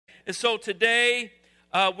And so today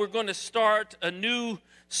we're going to start a new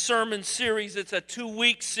sermon series. It's a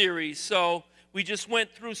 2-week series. So we just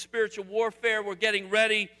went through spiritual warfare. We're getting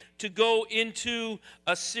ready to go into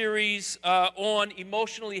a series on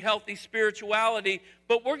emotionally healthy spirituality.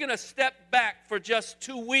 But we're going to step back for just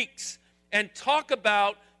 2 weeks and talk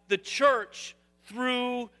about the church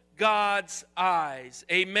through God's eyes.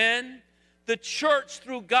 Amen? The church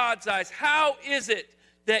through God's eyes. How is it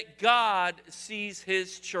that God sees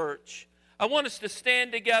his church? I want us to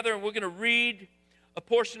stand together and we're going to read a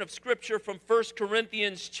portion of scripture from 1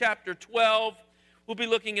 Corinthians chapter 12. We'll be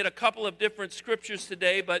looking at a couple of different scriptures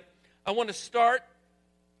today, but I want to start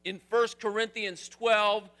in 1 Corinthians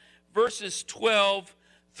 12, verses 12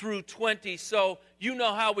 through 20. So you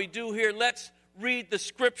know how we do here. Let's read the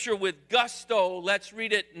scripture with gusto. Let's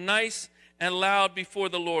read it nice and loud before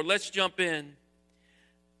the Lord. Let's jump in.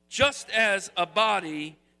 Just as a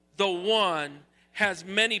body, though one, has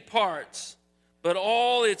many parts, but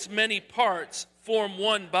all its many parts form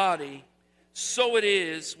one body, so it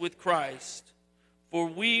is with Christ. For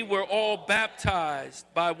we were all baptized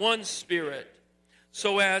by one Spirit,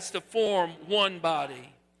 so as to form one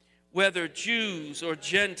body, whether Jews or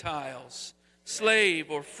Gentiles,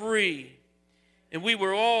 slave or free, and we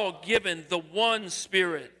were all given the one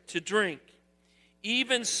Spirit to drink.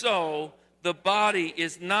 Even so, the body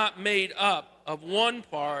is not made up of one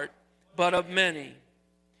part, but of many.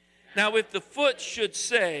 Now, if the foot should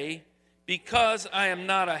say, because I am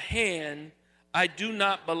not a hand, I do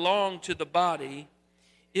not belong to the body,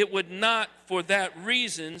 it would not for that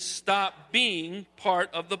reason stop being part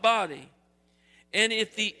of the body. And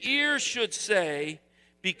if the ear should say,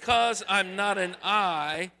 because I'm not an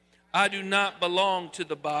eye, I do not belong to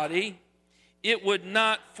the body, it would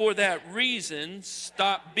not for that reason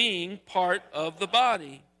stop being part of the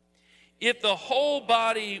body. If the whole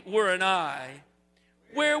body were an eye,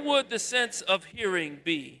 where would the sense of hearing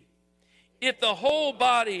be? If the whole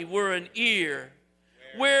body were an ear,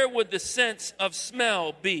 where would the sense of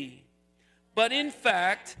smell be? But in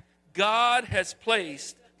fact, God has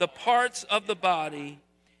placed the parts of the body,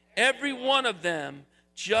 every one of them,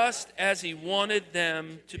 just as he wanted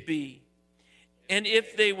them to be. And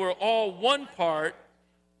if they were all one part,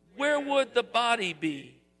 where would the body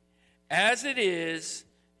be? As it is,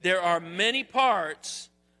 there are many parts,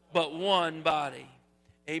 but one body.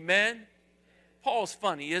 Amen? Paul's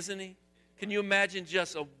funny, isn't he? Can you imagine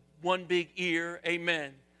just one big ear?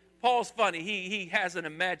 Amen. Paul's funny. He has an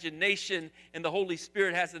imagination, and the Holy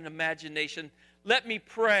Spirit has an imagination. Let me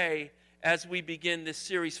pray as we begin this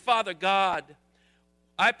series. Father God,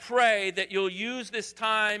 I pray that you'll use this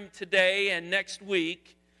time today and next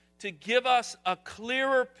week to give us a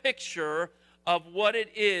clearer picture of what it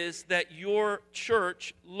is that your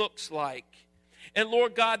church looks like. And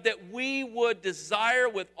Lord God, that we would desire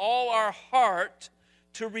with all our heart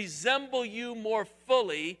to resemble you more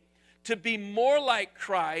fully, to be more like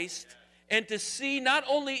Christ, and to see not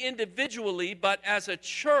only individually, but as a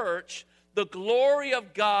church, the glory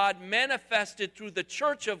of God manifested through the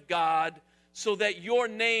church of God, so that your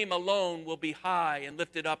name alone will be high and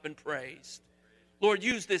lifted up and praised. Lord,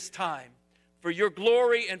 use this time for your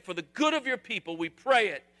glory and for the good of your people. We pray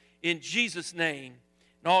it in Jesus' name.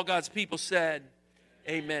 And all God's people said,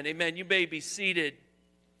 amen. Amen. You may be seated.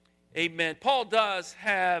 Amen. Paul does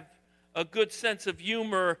have a good sense of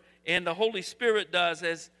humor, and the Holy Spirit does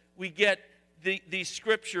as we get these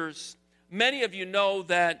scriptures. Many of you know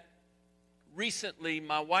that recently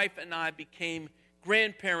my wife and I became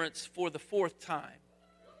grandparents for the 4th time.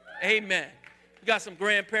 Amen. We got some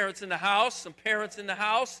grandparents in the house, some parents in the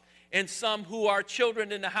house, and some who are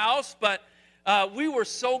children in the house. But we were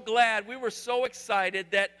so glad, we were so excited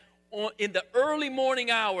that in the early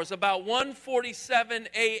morning hours, about 1:47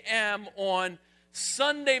 a.m. on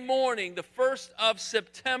Sunday morning, the 1st of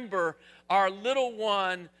September, our little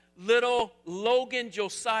one, little Logan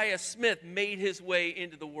Josiah Smith, made his way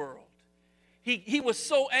into the world. He was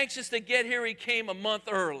so anxious to get here, he came a month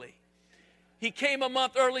early. He came a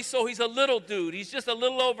month early, so he's a little dude. He's just a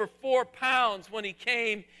little over 4 pounds when he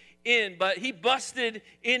came in, but he busted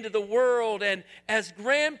into the world. And as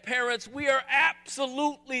grandparents, we are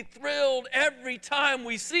absolutely thrilled every time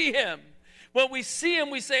we see him. When we see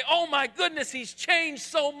him, we say, oh my goodness, he's changed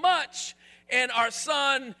so much. And our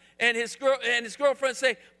son and his girlfriend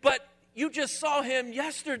say, but you just saw him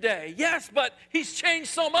yesterday. Yes, but he's changed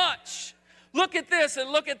so much. Look at this and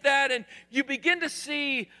look at that, and you begin to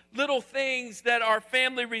see little things that are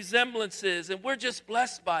family resemblances, and we're just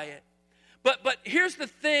blessed by it. But here's the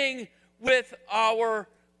thing with our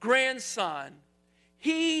grandson.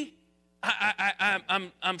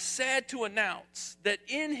 I'm sad to announce that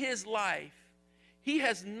in his life, he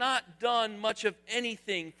has not done much of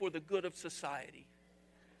anything for the good of society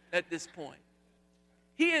at this point.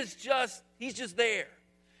 He's just there.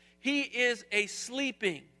 He is a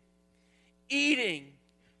sleeping, eating,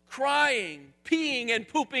 crying, peeing, and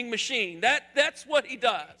pooping machine. That's what he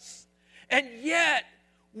does. And yet,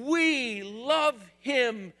 we love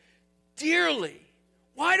him dearly.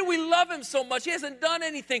 Why do we love him so much? He hasn't done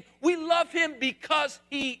anything. We love him because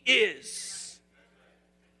he is.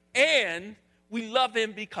 And we love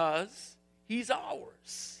him because he's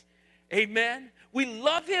ours. Amen? We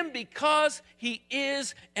love him because he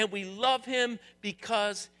is, and we love him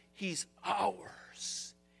because he's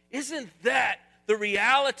ours. Isn't that the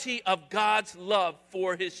reality of God's love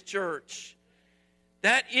for his church?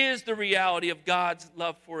 That is the reality of God's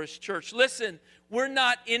love for his church. Listen, we're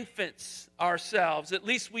not infants ourselves. At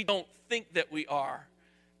least we don't think that we are.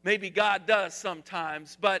 Maybe God does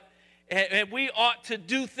sometimes, and we ought to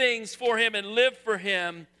do things for him and live for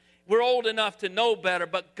him. We're old enough to know better,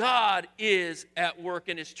 but God is at work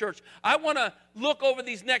in his church. I want to look over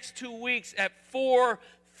these next 2 weeks at 4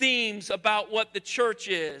 themes about what the church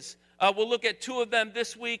is. We'll look at 2 of them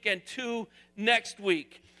this week and 2 next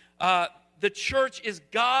week. The church is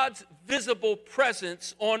God's visible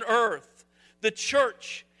presence on earth. The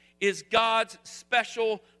church is God's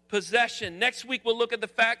special possession. Next week, we'll look at the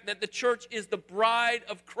fact that the church is the bride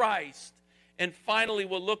of Christ. And finally,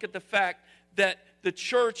 we'll look at the fact that the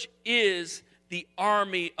church is the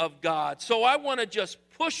army of God. So I want to just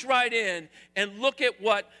push right in and look at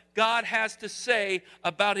what God has to say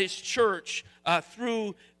about his church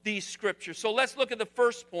through these scriptures. So let's look at the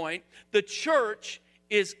first point. The church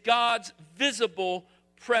is God's visible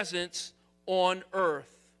presence on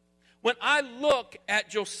earth. When I look at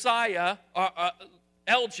Josiah,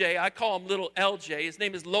 LJ, I call him little LJ. His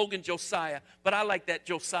name is Logan Josiah, but I like that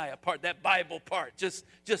Josiah part, that Bible part, just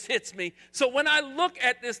hits me. So when I look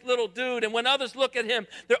at this little dude, and when others look at him,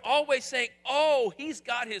 they're always saying, oh, he's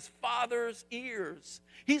got his father's ears.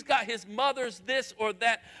 He's got his mother's this or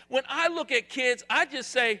that. When I look at kids, I just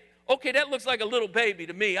say, okay, that looks like a little baby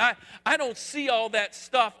to me. I don't see all that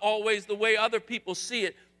stuff always the way other people see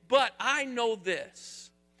it, but I know this.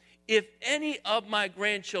 If any of my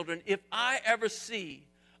grandchildren, if I ever see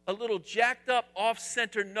a little jacked up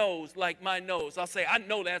off-center nose like my nose, I'll say, I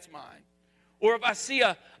know that's mine. Or if I see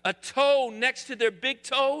a toe next to their big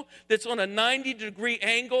toe that's on a 90-degree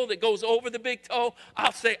angle that goes over the big toe,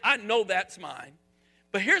 I'll say, I know that's mine.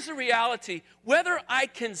 But here's the reality. Whether I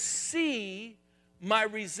can see my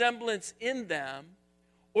resemblance in them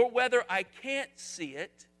or whether I can't see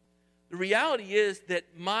it, the reality is that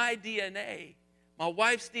my DNA, my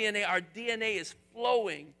wife's DNA, our DNA is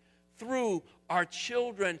flowing through our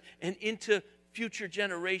children and into future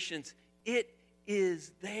generations. It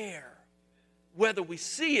is there, whether we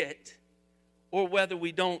see it or whether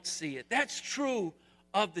we don't see it. That's true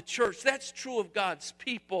of the church. That's true of God's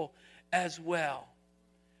people as well.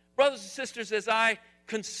 Brothers and sisters, as I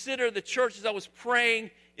consider the church, as I was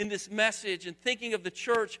praying in this message and thinking of the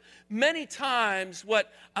church, many times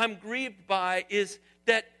what I'm grieved by is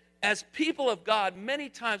that as people of God, many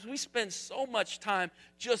times we spend so much time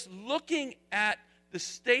just looking at the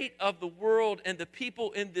state of the world and the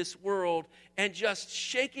people in this world and just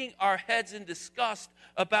shaking our heads in disgust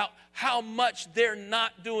about how much they're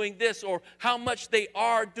not doing this or how much they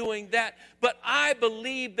are doing that. But I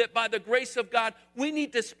believe that by the grace of God, we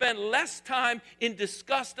need to spend less time in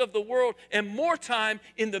disgust of the world and more time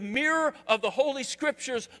in the mirror of the Holy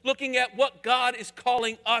Scriptures looking at what God is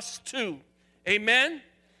calling us to. Amen?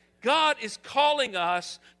 God is calling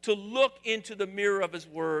us to look into the mirror of his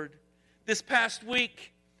word. This past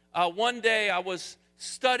week, one day I was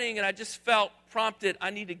studying and I just felt prompted,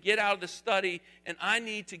 I need to get out of the study and I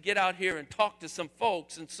need to get out here and talk to some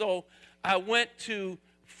folks. And so I went to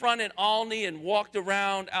Front and Olney and walked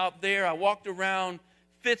around out there. I walked around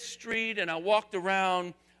 5th Street and I walked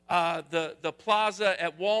around the plaza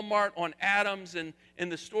at Walmart on Adams and in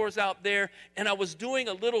the stores out there. And I was doing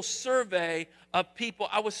a little survey of people.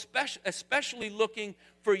 I was especially looking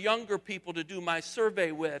for younger people to do my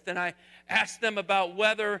survey with. And I asked them about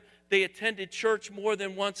whether they attended church more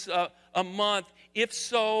than once a month. If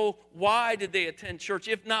so, why did they attend church?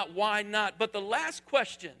 If not, why not? But the last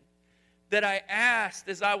question that I asked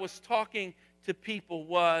as I was talking to people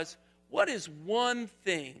was, what is one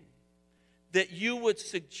thing that you would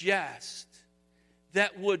suggest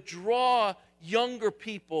that would draw younger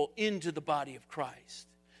people into the body of Christ,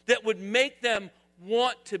 that would make them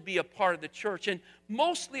want to be a part of the church? And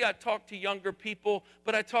mostly I talk to younger people,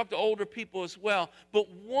 but I talk to older people as well. But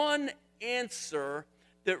one answer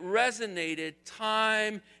that resonated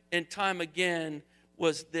time and time again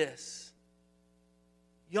was this: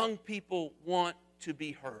 young people want to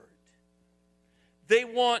be heard. They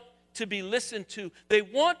want to be listened to. They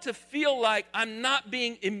want to feel like I'm not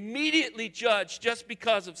being immediately judged just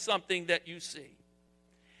because of something that you see.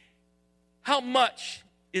 How much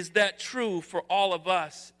is that true for all of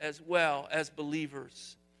us as well as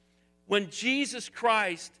believers? When Jesus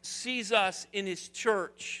Christ sees us in his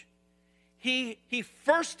church, he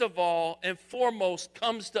first of all and foremost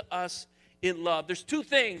comes to us in love. There's two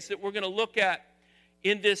things that we're going to look at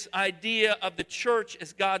in this idea of the church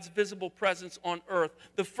as God's visible presence on earth.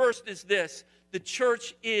 The first is this: the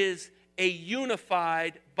church is a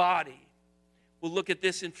unified body. We'll look at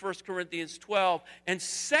this in 1 Corinthians 12. And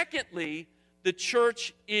secondly, the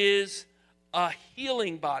church is a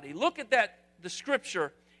healing body. Look at that, the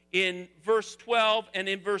scripture in verse 12 and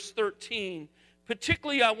in verse 13.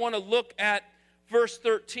 Particularly, I want to look at verse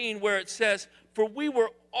 13 where it says, "For we were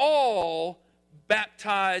all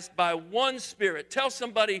baptized by one Spirit." Tell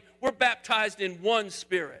somebody, we're baptized in one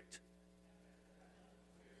Spirit.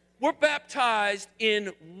 We're baptized in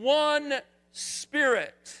one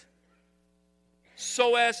Spirit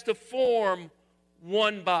so as to form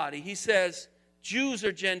one body. He says, Jews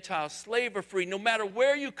or Gentiles, slave or free, no matter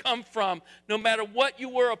where you come from, no matter what you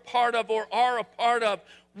were a part of or are a part of,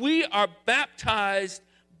 we are baptized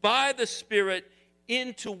by the Spirit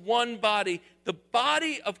into one body. The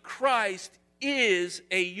body of Christ is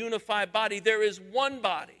a unified body. There is one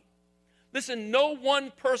body. Listen, no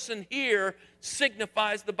one person here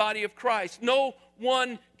signifies the body of Christ. No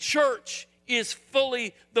one church is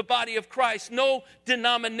fully the body of Christ. No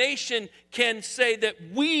denomination can say that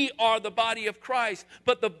we are the body of Christ.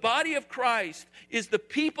 But the body of Christ is the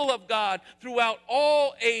people of God throughout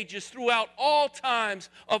all ages, throughout all times,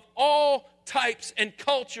 of all types and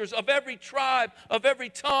cultures, of every tribe, of every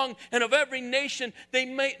tongue, and of every nation. They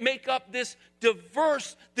make up this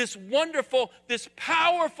diverse, this wonderful, this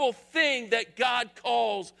powerful thing that God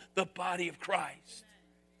calls the body of Christ,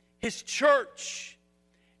 his church.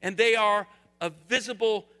 And they are a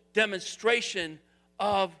visible demonstration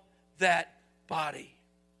of that body.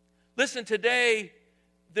 Listen, today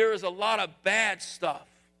there is a lot of bad stuff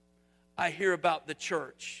I hear about the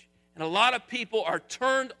church. And a lot of people are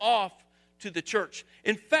turned off to the church.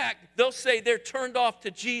 In fact, they'll say they're turned off to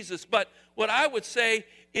Jesus. But what I would say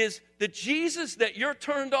is the Jesus that you're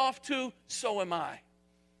turned off to, so am I.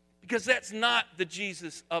 Because that's not the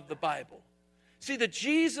Jesus of the Bible. See, the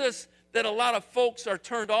Jesus that a lot of folks are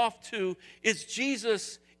turned off to is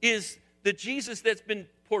the Jesus that's been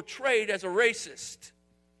portrayed as a racist.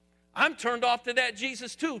 I'm turned off to that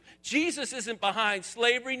Jesus too. Jesus isn't behind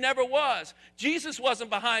slavery, never was. Jesus wasn't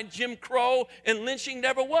behind Jim Crow and lynching,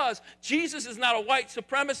 never was. Jesus is not a white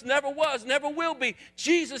supremacist, never was, never will be.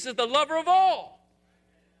 Jesus is the lover of all.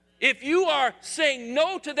 If you are saying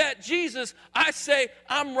no to that Jesus, I say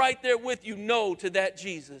I'm right there with you, no to that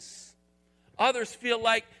Jesus. Others feel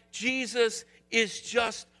like Jesus is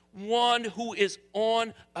just one who is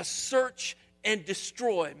on a search and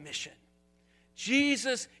destroy mission.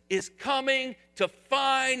 Jesus is coming to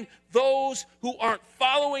find those who aren't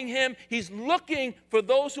following him. He's looking for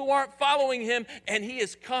those who aren't following him, and he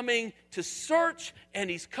is coming to search, and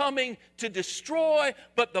he's coming to destroy.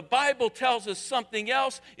 But the Bible tells us something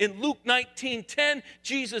else. In Luke 19:10,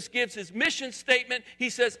 Jesus gives his mission statement. He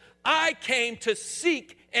says, "I came to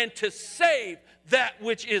seek and to save that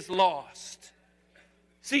which is lost."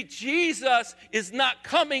 See, Jesus is not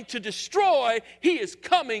coming to destroy. He is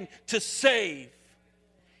coming to save.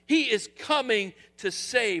 He is coming to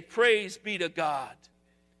save. Praise be to God.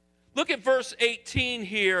 Look at verse 18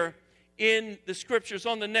 here in the scriptures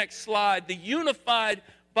on the next slide. The unified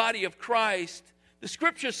body of Christ. The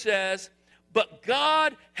scripture says, "But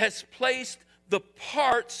God has placed the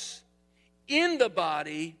parts in the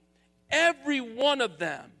body, every one of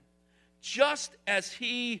them, just as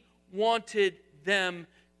he wanted them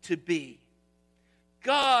to be."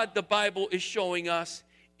 God, the Bible is showing us,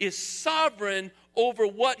 is sovereign over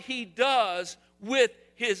what he does with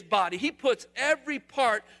his body. He puts every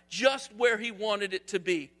part just where he wanted it to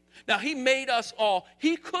be. Now, he made us all.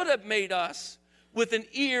 He could have made us with an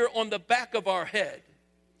ear on the back of our head.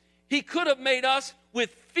 He could have made us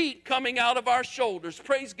with feet coming out of our shoulders.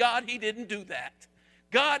 Praise God, he didn't do that.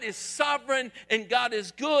 God is sovereign and God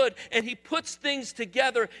is good, and he puts things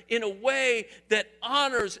together in a way that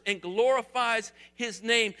honors and glorifies his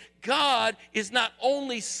name. God is not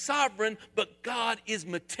only sovereign, but God is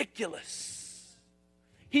meticulous.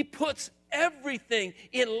 He puts everything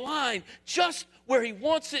in line just where he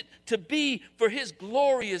wants it to be for his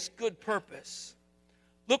glorious good purpose.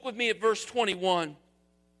 Look with me at verse 21.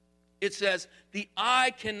 It says, "The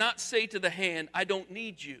eye cannot say to the hand, I don't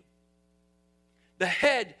need you. The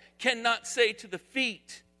head cannot say to the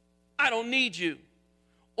feet, I don't need you.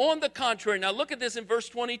 On the contrary, now look at this in verse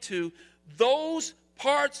 22. Those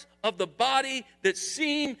parts of the body that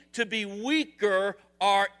seem to be weaker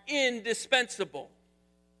are indispensable.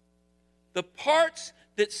 The parts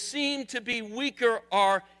that seem to be weaker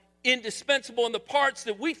are indispensable, and the parts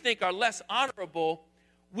that we think are less honorable,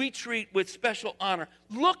 we treat with special honor.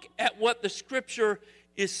 Look at what the scripture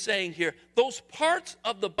is saying here. Those parts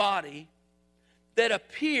of the body that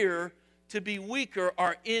appear to be weaker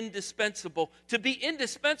are indispensable. To be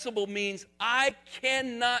indispensable means I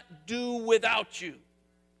cannot do without you.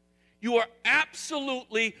 You are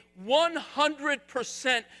absolutely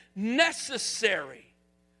 100% necessary.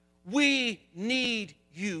 We need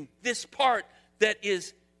you. This part that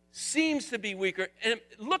seems to be weaker. And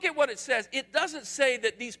look at what it says. It doesn't say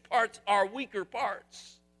that these parts are weaker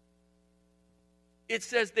parts. It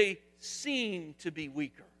says they seem to be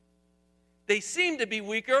weaker. They seem to be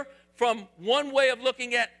weaker from one way of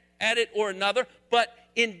looking at it or another, but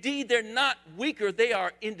indeed they're not weaker. They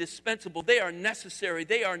are indispensable. They are necessary.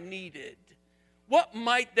 They are needed. What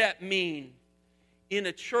might that mean in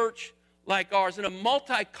a church like ours, in a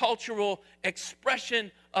multicultural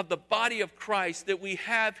expression of the body of Christ that we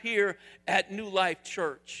have here at New Life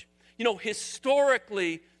Church? You know,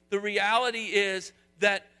 historically, the reality is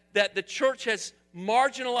that the church has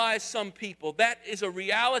marginalized some people. That is a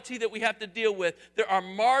reality that we have to deal with. There are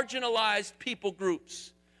marginalized people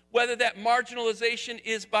groups. Whether that marginalization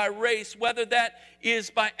is by race, whether that is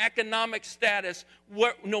by economic status,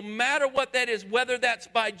 no matter what that is, whether that's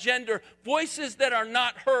by gender, voices that are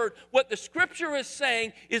not heard. What the scripture is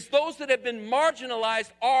saying is those that have been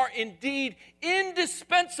marginalized are indeed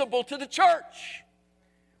indispensable to the church.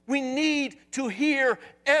 We need to hear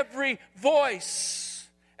every voice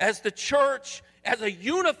as the church, as a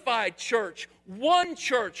unified church, one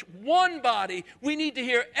body. We need to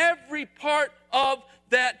hear every part of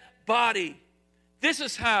that body. This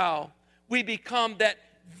is how we become that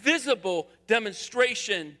visible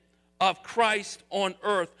demonstration of Christ on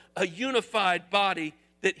earth, a unified body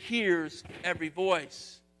that hears every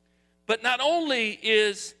voice. But not only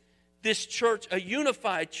is this church a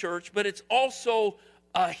unified church, but it's also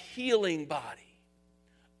a healing body.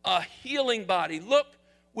 A healing body. Look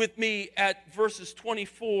with me at verses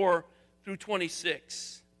 24 through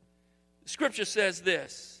 26. The scripture says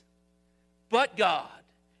this: but God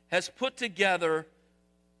has put the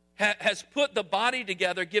body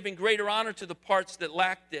together, giving greater honor to the parts that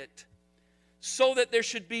lacked it, so that there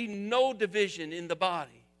should be no division in the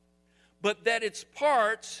body, but that its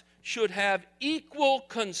parts should have equal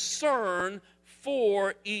concern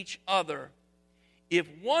for each other. If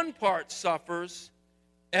one part suffers,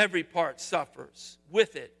 every part suffers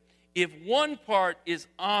with it. If one part is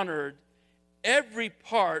honored, every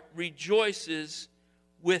part rejoices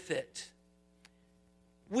with it.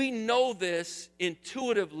 We know this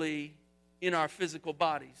intuitively in our physical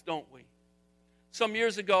bodies, don't we? Some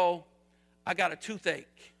years ago, I got a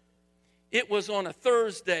toothache. It was on a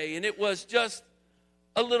Thursday, and it was just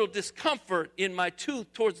a little discomfort in my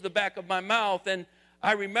tooth towards the back of my mouth. And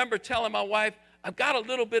I remember telling my wife, I've got a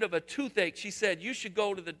little bit of a toothache. She said, you should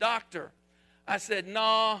go to the doctor. I said,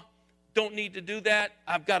 nah, don't need to do that.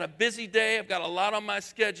 I've got a busy day. I've got a lot on my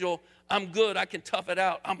schedule. I'm good. I can tough it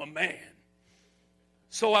out. I'm a man.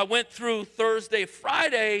 So I went through Thursday.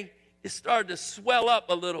 Friday, it started to swell up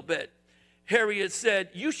a little bit. Harriet said,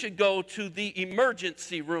 you should go to the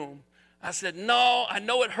emergency room. I said, no, I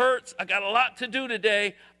know it hurts. I got a lot to do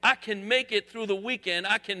today. I can make it through the weekend.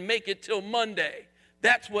 I can make it till Monday.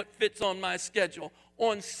 That's what fits on my schedule.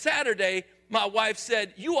 On Saturday, my wife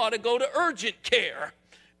said, you ought to go to urgent care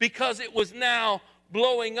because it was now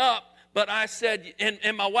blowing up. But I said,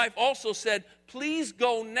 and my wife also said, please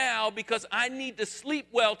go now because I need to sleep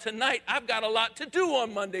well tonight. I've got a lot to do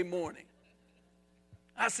on Monday morning.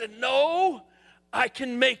 I said, no, I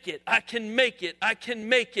can make it. I can make it. I can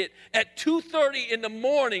make it. At 2:30 in the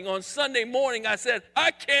morning on Sunday morning, I said,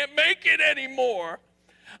 I can't make it anymore.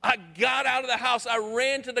 I got out of the house. I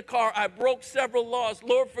ran to the car. I broke several laws.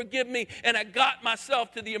 Lord, forgive me. And I got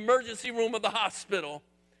myself to the emergency room of the hospital.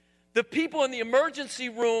 The people in the emergency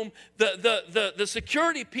room, the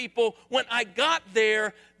security people, when I got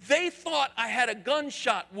there, they thought I had a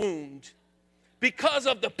gunshot wound because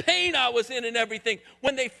of the pain I was in and everything.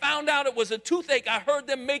 When they found out it was a toothache, I heard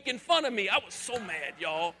them making fun of me. I was so mad,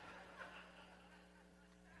 y'all.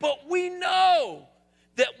 But we know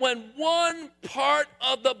that when one part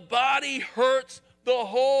of the body hurts, the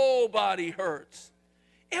whole body hurts.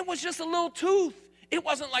 It was just a little tooth. It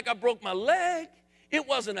wasn't like I broke my leg. It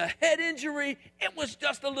wasn't a head injury. It was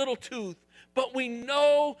just a little tooth. But we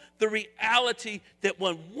know the reality that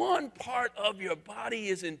when one part of your body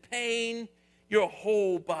is in pain, your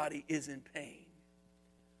whole body is in pain.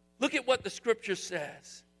 Look at what the scripture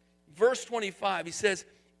says. Verse 25, he says,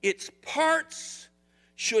 its parts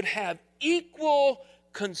should have equal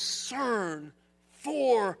concern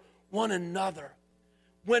for one another.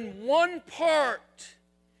 When one part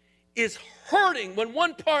is hurting, when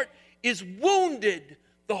one part is wounded,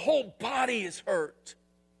 the whole body is hurt.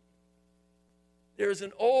 There's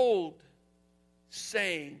an old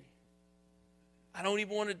saying, I don't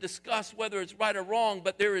even want to discuss whether it's right or wrong,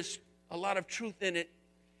 but there is a lot of truth in it.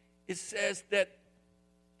 It says that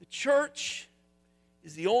the church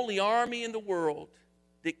is the only army in the world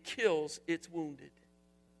that kills its wounded.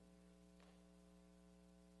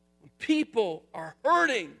 When people are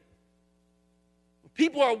hurting, when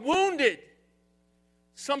people are wounded,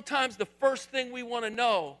 sometimes the first thing we want to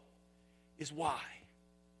know is why.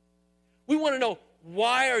 We want to know,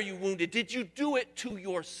 why are you wounded? Did you do it to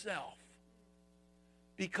yourself?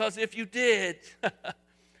 Because if you did,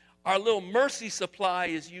 our little mercy supply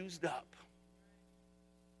is used up.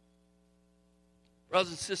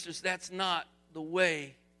 Brothers and sisters, that's not the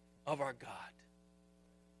way of our God.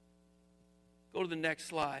 Go to the next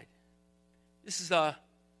slide. This is a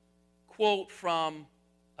quote from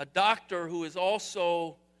a doctor who is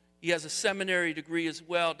also, he has a seminary degree as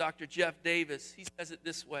well, Dr. Jeff Davis. He says it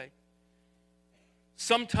this way.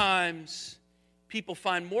 Sometimes people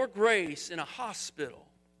find more grace in a hospital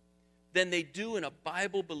than they do in a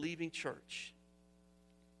Bible-believing church.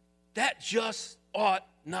 That just ought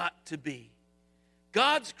not to be.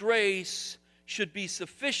 God's grace should be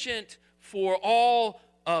sufficient for all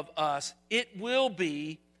of us. It will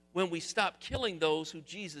be when we stop killing those who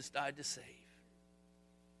Jesus died to save.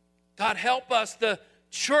 God help us. The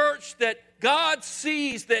church that God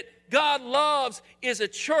sees, that God loves, is a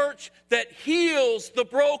church that heals the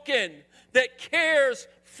broken, that cares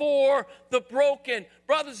for the broken.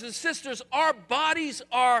 Brothers and sisters, our bodies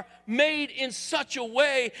are made in such a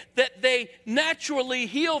way that they naturally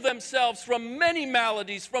heal themselves from many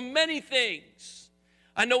maladies, from many things.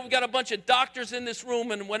 I know we've got a bunch of doctors in this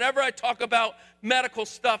room, and whenever I talk about medical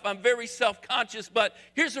stuff, I'm very self-conscious, but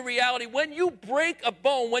here's the reality. When you break a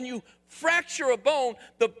bone, when you fracture a bone,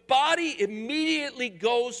 the body immediately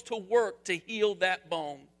goes to work to heal that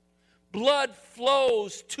bone. Blood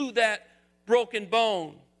flows to that broken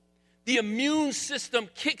bone. The immune system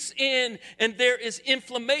kicks in, and there is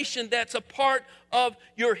inflammation that's a part of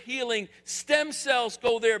your healing. Stem cells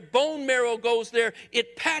go there, bone marrow goes there.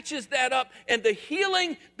 It patches that up, and the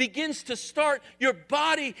healing begins to start. Your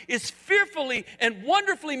body is fearfully and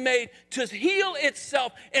wonderfully made to heal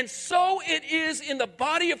itself. And so it is in the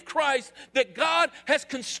body of Christ that God has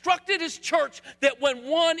constructed his church, that when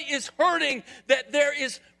one is hurting, that there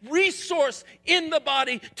is resource in the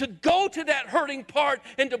body to go to that hurting part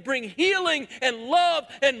and to bring healing and love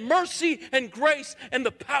and mercy and grace and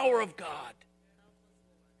the power of God.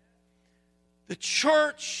 The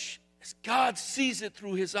church, as God sees it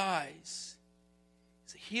through his eyes,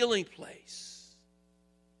 is a healing place.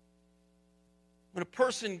 When a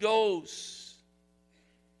person goes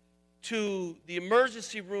to the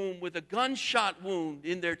emergency room with a gunshot wound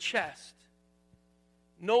in their chest,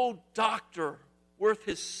 no doctor worth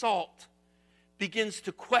his salt begins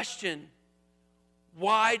to question,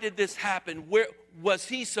 why did this happen? Where was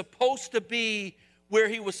he supposed to be, where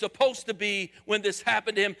he was supposed to be when this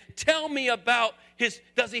happened to him? Tell me about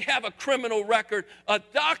does he have a criminal record? A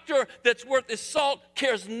doctor that's worth his salt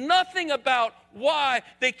cares nothing about why.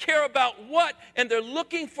 They care about what, and they're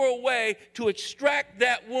looking for a way to extract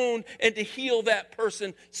that wound and to heal that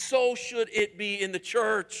person. So should it be in the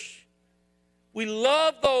church. We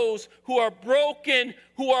love those who are broken,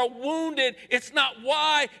 who are wounded. It's not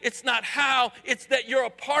why, it's not how. It's that you're a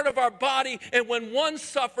part of our body, and when one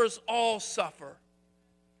suffers, all suffer.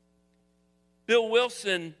 Bill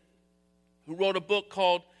Wilson, who wrote a book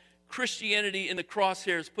called Christianity in the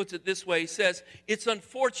Crosshairs, puts it this way. He says, it's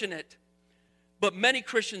unfortunate, but many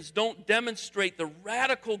Christians don't demonstrate the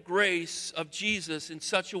radical grace of Jesus in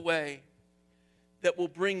such a way that will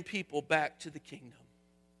bring people back to the kingdom.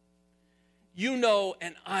 You know,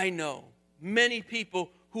 and I know, many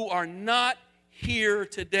people who are not here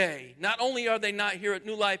today. Not only are they not here at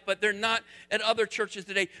New Life, but they're not at other churches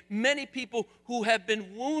today. Many people who have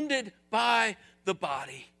been wounded by the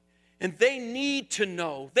body. And they need to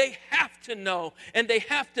know, they have to know, and they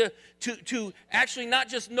have to actually not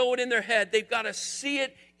just know it in their head, they've got to see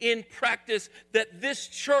it in practice, that this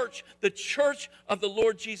church, the church of the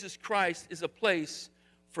Lord Jesus Christ, is a place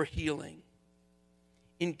for healing.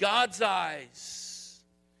 In God's eyes,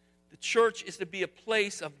 the church is to be a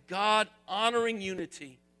place of God-honoring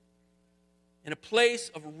unity and a place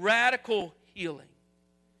of radical healing.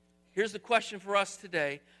 Here's the question for us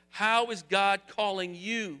today. How is God calling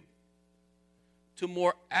you to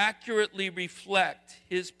more accurately reflect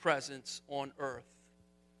his presence on earth?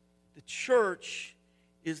 The church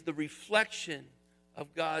is the reflection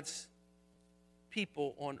of God's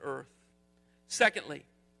people on earth. Secondly,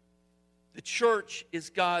 the church is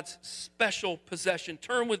God's special possession.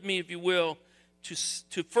 Turn with me, if you will,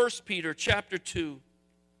 to 1 Peter chapter 2.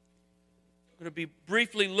 I'm going to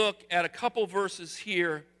briefly look at a couple verses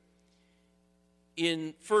here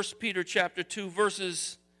in 1 Peter chapter 2,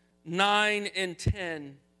 verses 9 and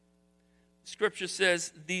 10. Scripture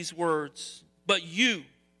says these words, "But you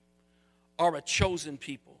are a chosen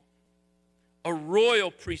people, a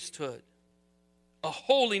royal priesthood, a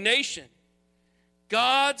holy nation,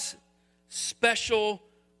 God's special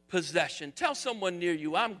possession." Tell someone near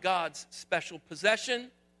you, I'm God's special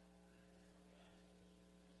possession.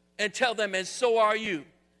 And tell them, and so are you.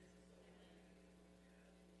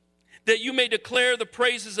 That you may declare the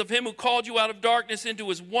praises of him who called you out of darkness into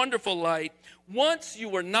his wonderful light. Once you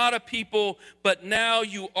were not a people, but now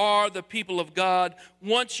you are the people of God.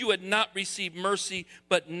 Once you had not received mercy,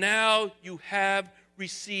 but now you have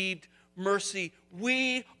received mercy.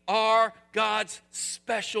 We are God's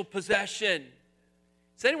special possession.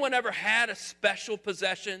 Has anyone ever had a special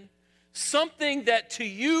possession? Something that to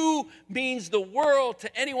you means the world,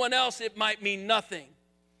 to anyone else it might mean nothing.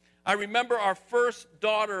 I remember our first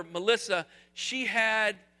daughter, Melissa, she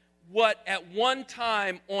had what at one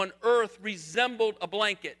time on earth resembled a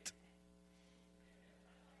blanket.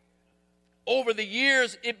 Over the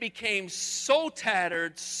years, it became so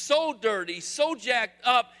tattered, so dirty, so jacked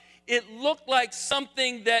up, it looked like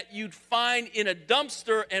something that you'd find in a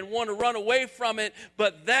dumpster and want to run away from it,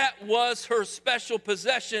 but that was her special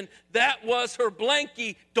possession. That was her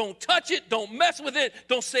blankie. Don't touch it. Don't mess with it.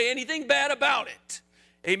 Don't say anything bad about it.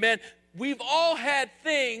 Amen. We've all had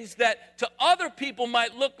things that to other people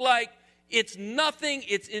might look like it's nothing,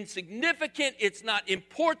 it's insignificant, it's not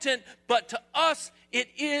important, but to us it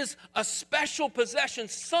is a special possession,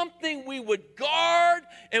 something we would guard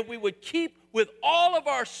and we would keep with all of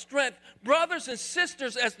our strength. Brothers and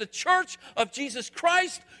sisters, as the church of Jesus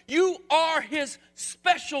Christ, you are his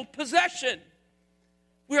special possession.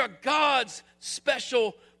 We are God's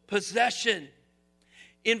special possession.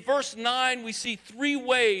 In verse 9, we see three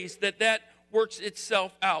ways that works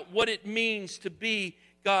itself out, what it means to be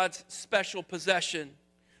God's special possession.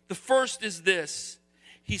 The first is this.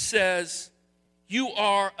 He says, you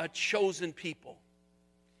are a chosen people.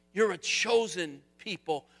 You're a chosen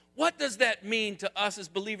people. What does that mean to us as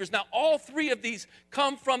believers? Now, all three of these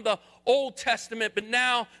come from the Old Testament, but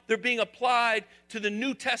now they're being applied to the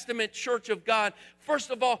New Testament church of God.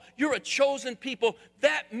 First of all, you're a chosen people.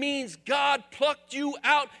 That means God plucked you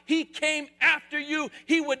out. He came after you.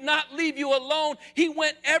 He would not leave you alone. He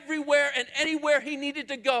went everywhere and anywhere he needed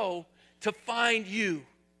to go to find you.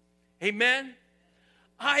 Amen?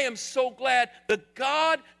 I am so glad the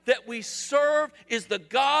God that we serve is the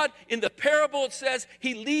God, in the parable it says,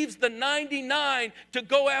 he leaves the 99 to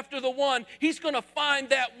go after the one. He's going to find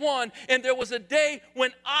that one. And there was a day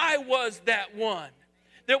when I was that one.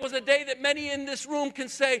 There was a day that many in this room can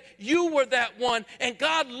say, you were that one. And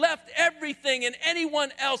God left everything and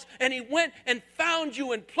anyone else, and he went and found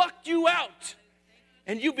you and plucked you out.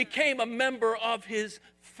 And you became a member of his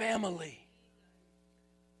family.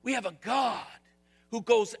 We have a God who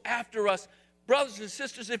goes after us. Brothers and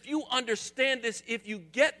sisters, if you understand this, if you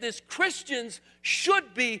get this, Christians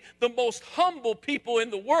should be the most humble people in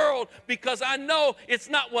the world, because I know it's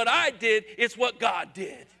not what I did, it's what God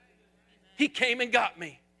did. He came and got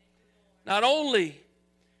me. Not only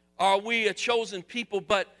are we a chosen people,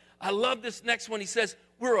 but I love this next one. He says,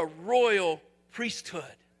 we're a royal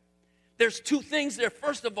priesthood. There's two things there.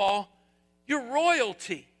 First of all, you're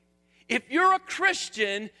royalty. If you're a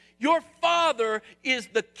Christian, your Father is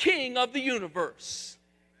the King of the universe.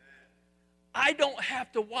 I don't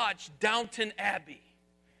have to watch Downton Abbey.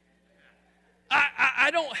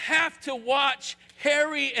 I don't have to watch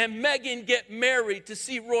Harry and Meghan get married to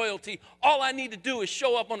see royalty. All I need to do is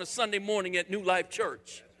show up on a Sunday morning at New Life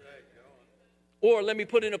Church. Or let me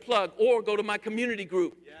put in a plug, or go to my community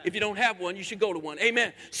group. If you don't have one, you should go to one.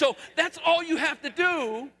 Amen. So that's all you have to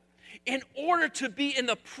do in order to be in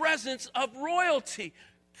the presence of royalty.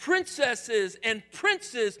 Princesses and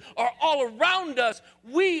princes are all around us.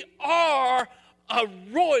 We are a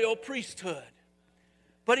royal priesthood.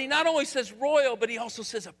 But he not only says royal, but he also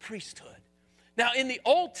says a priesthood. Now, in the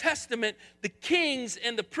Old Testament, the kings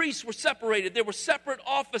and the priests were separated. There were separate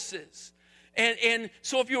offices. And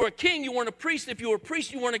so if you were a king, you weren't a priest. If you were a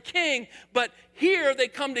priest, you weren't a king. But here they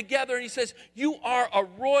come together and he says, you are a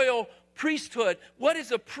royal priesthood. What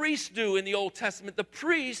does a priest do in the Old Testament? The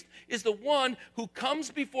priest is the one who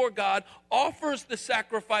comes before God, offers the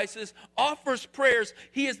sacrifices, offers prayers.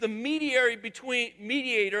 He is the mediator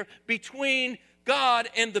between God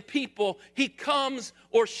and the people. He comes,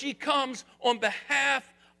 or she comes, on behalf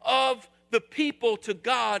of the people to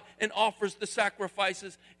God and offers the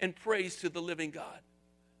sacrifices and praise to the living God.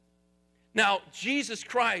 Now, Jesus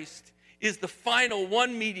Christ is the final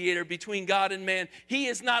one mediator between God and man. He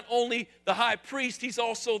is not only the high priest, he's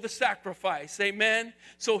also the sacrifice. Amen?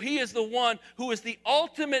 So he is the one who is the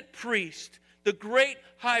ultimate priest, the great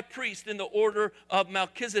high priest in the order of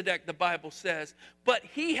Melchizedek, the Bible says. But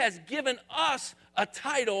he has given us a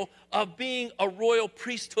title of being a royal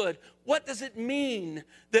priesthood. What does it mean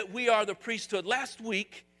that we are the priesthood? Last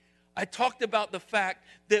week, I talked about the fact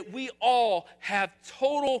that we all have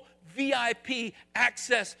total VIP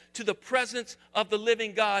access to the presence of the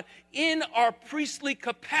living God in our priestly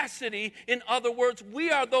capacity. In other words, we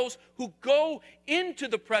are those who go into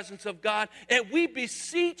the presence of God, and we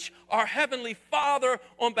beseech our Heavenly Father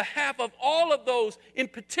on behalf of all of those in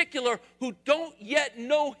particular who don't yet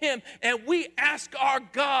know Him, and we ask our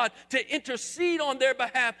God to intercede on their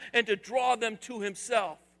behalf and to draw them to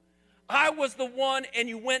Himself. I was the one, and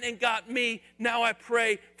you went and got me. Now I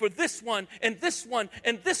pray for this one, and this one,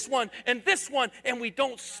 and this one, and this one, and we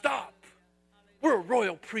don't stop. We're a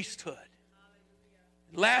royal priesthood.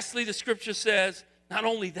 Lastly, the scripture says, not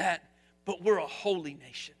only that, but we're a holy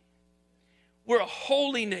nation. We're a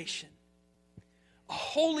holy nation. A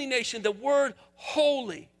holy nation. The word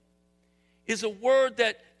holy is a word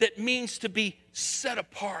that means to be set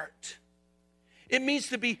apart. It means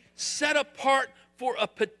to be set apart for a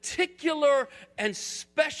particular and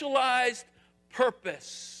specialized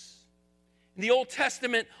purpose. In the Old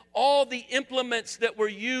Testament, all the implements that were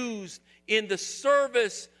used in the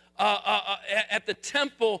service at the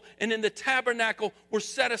temple and in the tabernacle were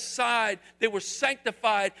set aside. They were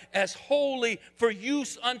sanctified as holy for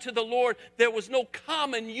use unto the Lord. There was no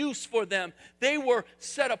common use for them. They were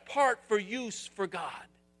set apart for use for God.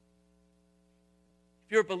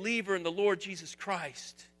 If you're a believer in the Lord Jesus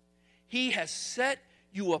Christ, He has set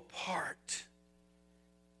you apart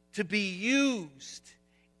to be used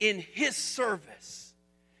in His service,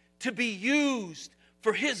 to be used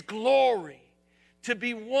for His glory, to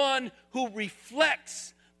be one who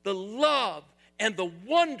reflects the love and the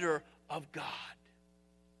wonder of God.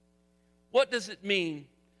 What does it mean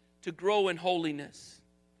to grow in holiness?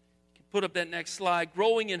 You can put up that next slide.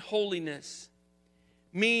 Growing in holiness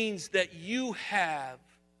means that you have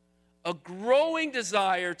a growing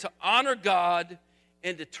desire to honor God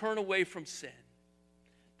and to turn away from sin.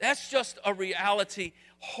 That's just a reality.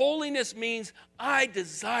 Holiness means I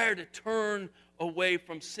desire to turn away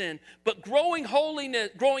from sin. But growing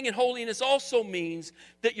in holiness also means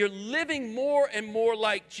that you're living more and more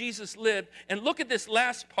like Jesus lived. And look at this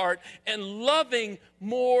last part, and loving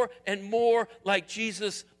more and more like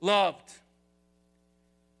Jesus loved.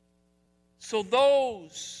 So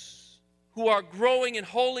those who are growing in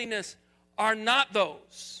holiness are not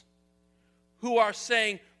those who are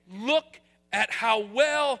saying, look at how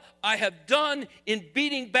well I have done in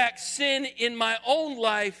beating back sin in my own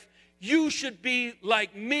life. You should be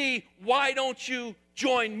like me. Why don't you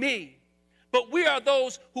join me? But we are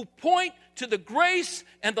those who point to the grace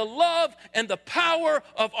and the love and the power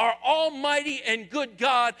of our almighty and good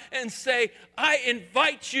God and say, I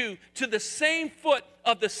invite you to the same foot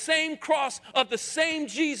of the same cross of the same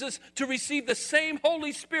Jesus to receive the same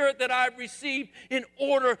Holy Spirit that I've received, in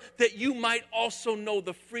order that you might also know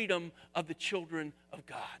the freedom of the children of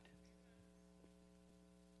God.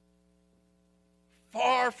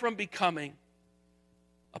 Far from becoming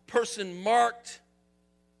a person marked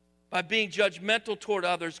by being judgmental toward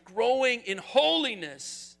others, growing in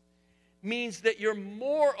holiness means that you're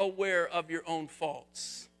more aware of your own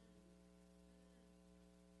faults.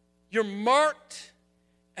 You're marked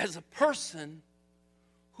as a person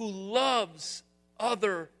who loves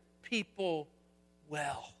other people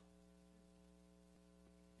well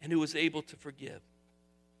and who is able to forgive.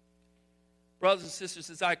 Brothers and sisters,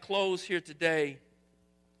 as I close here today,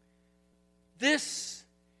 this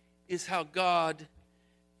is how God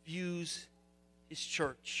views His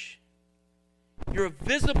church. You're a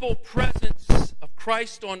visible presence of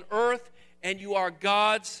Christ on earth, and you are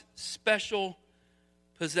God's special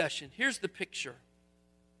possession. Here's the picture.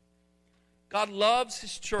 God loves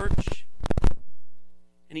His church,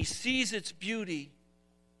 and He sees its beauty,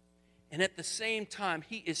 and at the same time,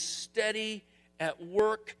 He is steady at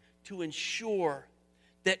work to ensure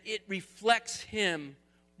that it reflects him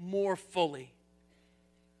more fully.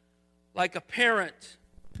 Like a parent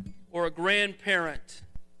or a grandparent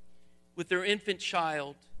with their infant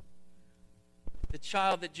child, the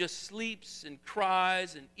child that just sleeps and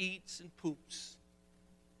cries and eats and poops.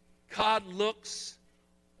 God looks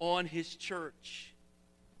on his church.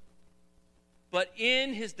 But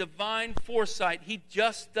in his divine foresight, he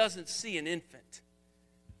just doesn't see an infant.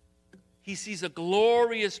 He sees a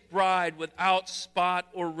glorious bride without spot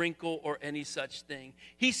or wrinkle or any such thing.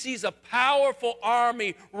 He sees a powerful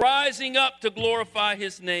army rising up to glorify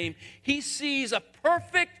his name. He sees a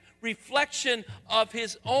perfect reflection of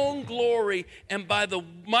his own glory. And by the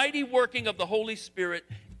mighty working of the Holy Spirit,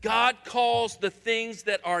 God calls the things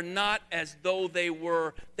that are not as though they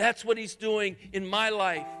were. That's what he's doing in my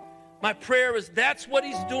life. My prayer is that's what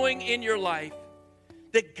he's doing in your life.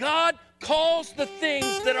 That God calls the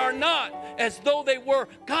things that are not as though they were.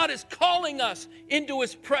 God is calling us into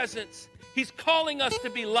his presence. He's calling us to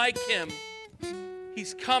be like him.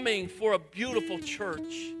 He's coming for a beautiful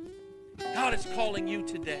church. God is calling you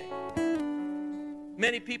today.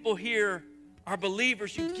 Many people here are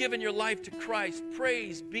believers. You've given your life to Christ.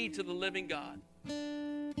 Praise be to the living God.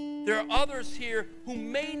 There are others here who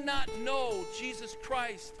may not know Jesus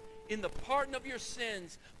Christ in the pardon of your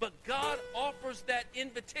sins, but God offers that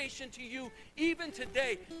invitation to you even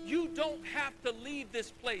today. You don't have to leave this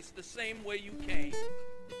place the same way you came.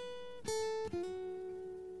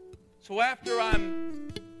 So after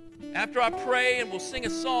I pray and we'll sing a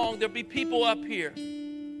song, there'll be people up here.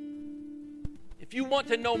 If you want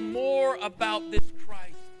to know more about this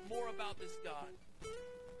Christ, more about this God,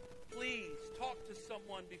 please talk to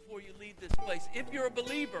someone before you leave this place. If you're a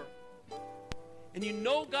believer, and you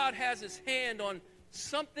know God has his hand on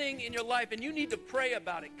something in your life and you need to pray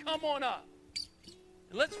about it, come on up.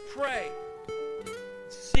 And let's pray.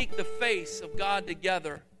 Seek the face of God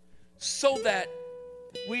together so that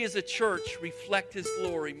we as a church reflect his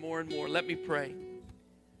glory more and more. Let me pray.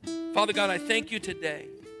 Father God, I thank you today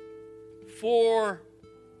for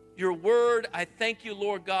your word. I thank you,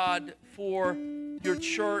 Lord God, for your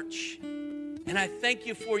church. And I thank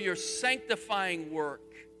you for your sanctifying work.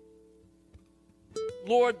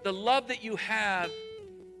 Lord, the love that you have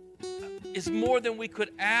is more than we could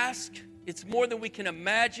ask. It's more than we can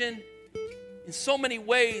imagine. In so many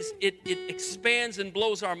ways, it expands and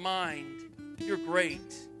blows our mind. You're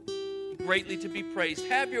great, greatly to be praised.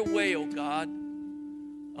 Have your way, O God,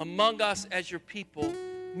 among us as your people.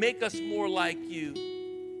 Make us more like you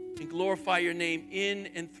and glorify your name in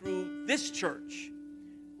and through this church.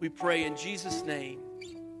 We pray in Jesus' name.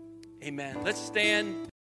 Amen. Let's stand.